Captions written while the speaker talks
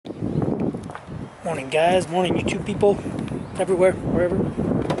Morning guys, morning YouTube people, everywhere, wherever.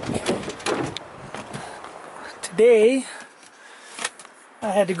 Today,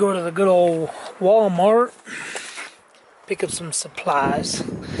 I had to go to the good old Walmart, pick up some supplies.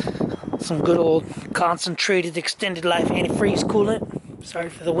 Some good old concentrated extended life antifreeze coolant.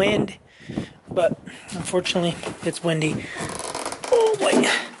 Sorry for the wind, but unfortunately it's windy. Oh wait.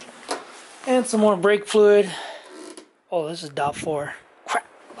 And some more brake fluid. Oh, this is dot 4. Crap,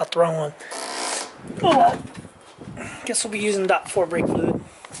 about the wrong one. Oh well. Guess we'll be using dot 4 brake fluid.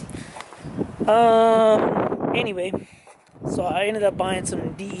 Anyway, so I ended up buying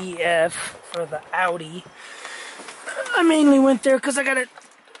some DEF for the Audi. I mainly went there because I got it.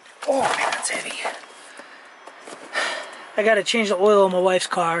 Oh man, that's heavy. I gotta change the oil on my wife's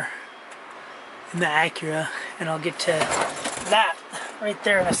car in the Acura, and I'll get to that right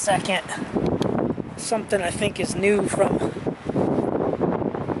there in a second. Something I think is new from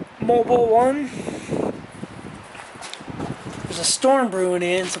Mobile One. There's a storm brewing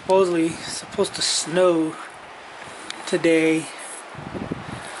in, supposedly supposed to snow today.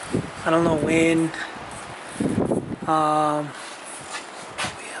 I don't know when.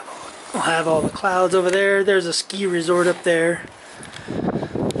 We'll have all the clouds over there. There's a ski resort up there.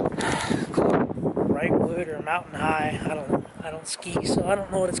 Wrightwood or Mountain High. I don't know. I don't ski, so I don't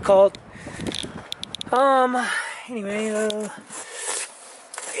know what it's called. Anyway, yeah,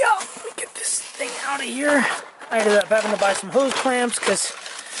 let me get this thing out of here. I ended up having to buy some hose clamps because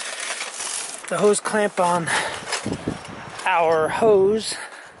the hose clamp on our hose,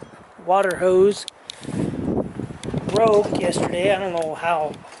 water hose, broke yesterday. I don't know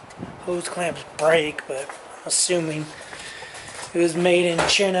how hose clamps break, but I'm assuming it was made in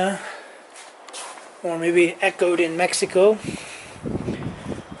China or maybe echoed in Mexico.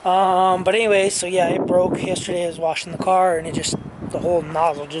 But anyway, so yeah, it broke yesterday. I was washing the car and the whole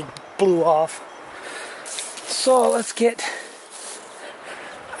nozzle just blew off. So let's I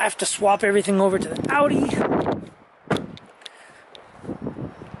have to swap everything over to the Audi.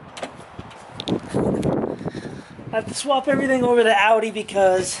 I have to swap everything over to the Audi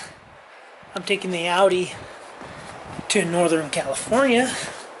because I'm taking the Audi to Northern California.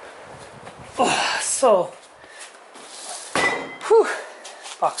 Oh, so, whew,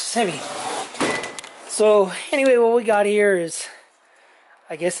 box is heavy. So anyway, what we got here is,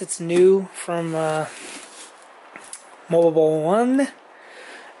 I guess it's new from Mobile One.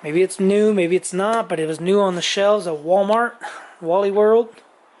 Maybe it's new, maybe it's not, but it was new on the shelves at Walmart, Wally World.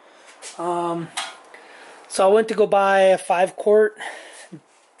 So I went to go buy a 5-quart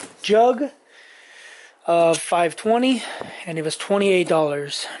jug of $5.20, and it was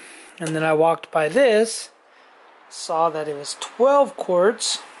 $28. And then I walked by this, saw that it was 12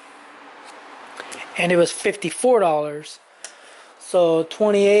 quarts, and it was $54. So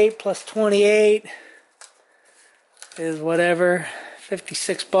 28 plus 28 is whatever,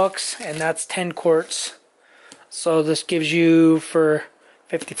 56 bucks, and that's 10 quarts. So this gives you, for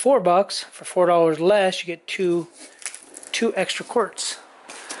 54 bucks, for $4 less, you get two extra quarts.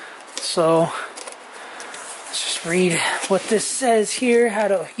 So let's just read what this says here, how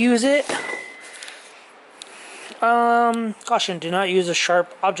to use it. Caution, do not use a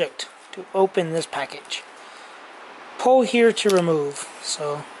sharp object to open this package. Pull here to remove.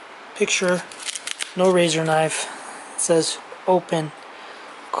 So picture, no razor knife. It says open,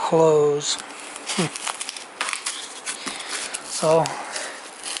 close. So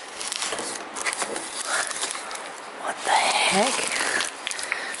what the heck?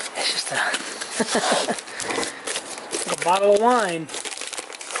 It's just a bottle of wine.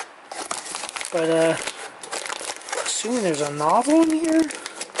 But assuming there's a nozzle in here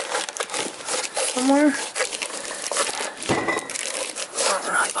somewhere.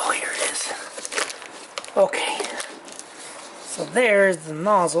 Oh, here it is. Okay. So there's the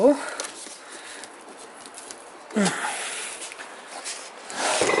nozzle.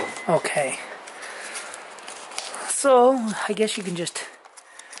 Okay. So I guess you can just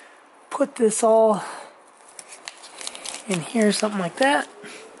put this all in here, something like that.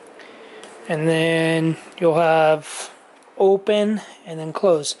 And then you'll have open and then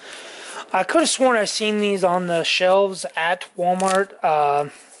close. I could have sworn I've seen these on the shelves at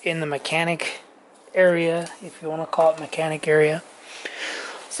Walmart in the mechanic area, if you want to call it mechanic area.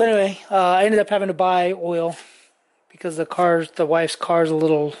 So anyway, I ended up having to buy oil because the wife's car's a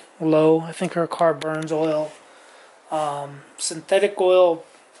little low. I think her car burns oil. Synthetic oil,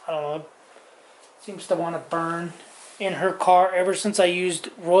 I don't know, seems to want to burn in her car ever since I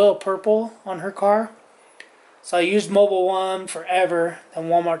used Royal Purple on her car. So I used Mobile One forever, then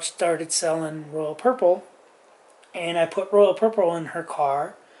Walmart started selling Royal Purple, and I put Royal Purple in her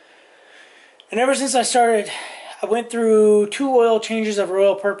car, And ever since I started, I went through 2 oil changes of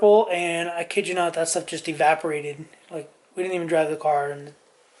Royal Purple, and I kid you not, that stuff just evaporated. Like, we didn't even drive the car, and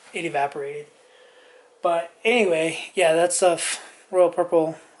it evaporated. But anyway, yeah, that stuff, Royal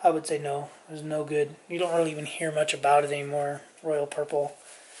Purple, I would say no. It was no good. You don't really even hear much about it anymore, Royal Purple.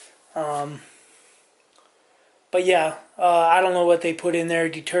 But yeah, I don't know what they put in there,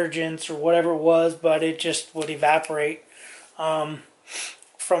 detergents or whatever it was, but it just would evaporate.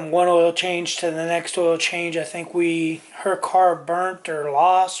 From one oil change to the next oil change, I think her car burnt or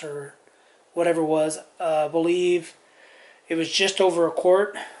lost or whatever it was. I believe it was just over a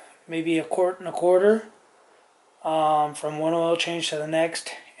quart, maybe a quart and a quarter, from one oil change to the next,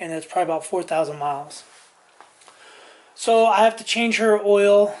 and it's probably about 4,000 miles. So I have to change her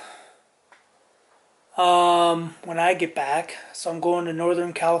oil when I get back. So I'm going to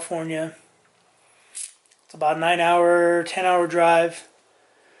Northern California. It's about a 9-hour, 10-hour drive.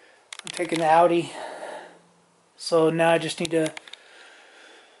 I'm taking the Audi, so now I just need to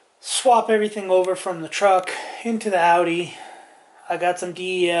swap everything over from the truck into the Audi. I got some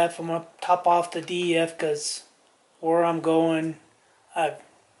DEF. I'm going to top off the DEF because where I'm going, I have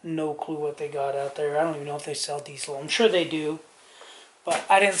no clue what they got out there. I don't even know if they sell diesel. I'm sure they do, but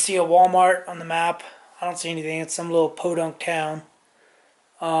I didn't see a Walmart on the map. I don't see anything. It's some little podunk town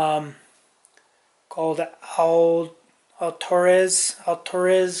called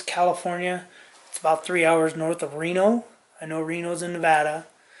Altorez, California. It's about 3 hours north of Reno. I know Reno's in Nevada,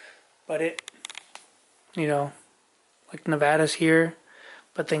 but like Nevada's here,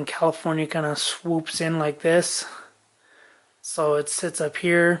 but then California kind of swoops in like this. So it sits up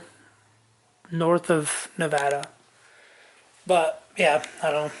here, north of Nevada. But yeah,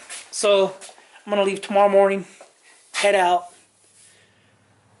 I don't know. So I'm gonna leave tomorrow morning, head out.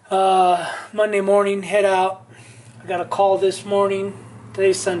 Monday morning, head out. I got a call this morning.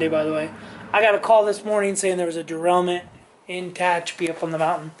 Today's Sunday, by the way. I got a call this morning saying there was a derailment in Tehachapi up on the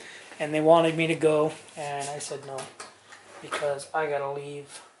mountain, and they wanted me to go, and I said no because I gotta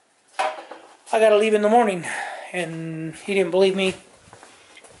leave. I gotta leave in the morning, and he didn't believe me.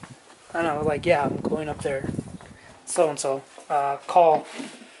 And I was like, yeah, I'm going up there. So and so, call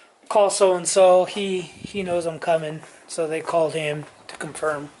so and so. He knows I'm coming, so they called him to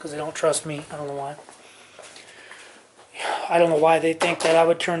confirm because they don't trust me. I don't know why. I don't know why they think that I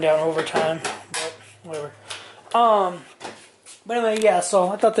would turn down overtime, but whatever. But anyway, yeah, so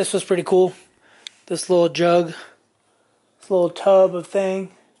I thought this was pretty cool. This little jug, this little tub of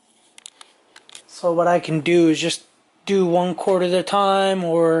thing. So what I can do is just do 1 quart at a time,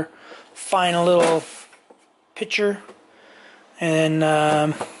 or find a little pitcher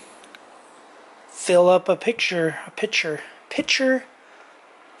and fill up a pitcher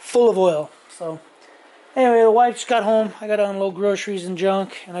full of oil. So anyway, the wife just got home. I got to unload groceries and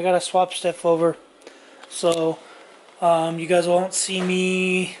junk, and I got to swap stuff over. So you guys won't see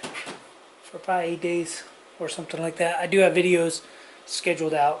me for probably 8 days or something like that. I do have videos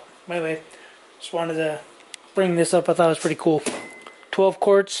scheduled out. Anyway, just wanted to bring this up. I thought it was pretty cool. 12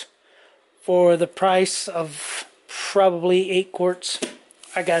 quarts for the price of probably 8 quarts.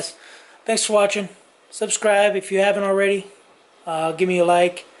 Alright guys, thanks for watching. Subscribe if you haven't already. Give me a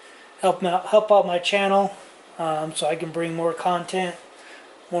like. Help out my channel, so I can bring more content,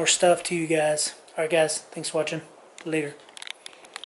 more stuff to you guys. Alright guys, thanks for watching. Later.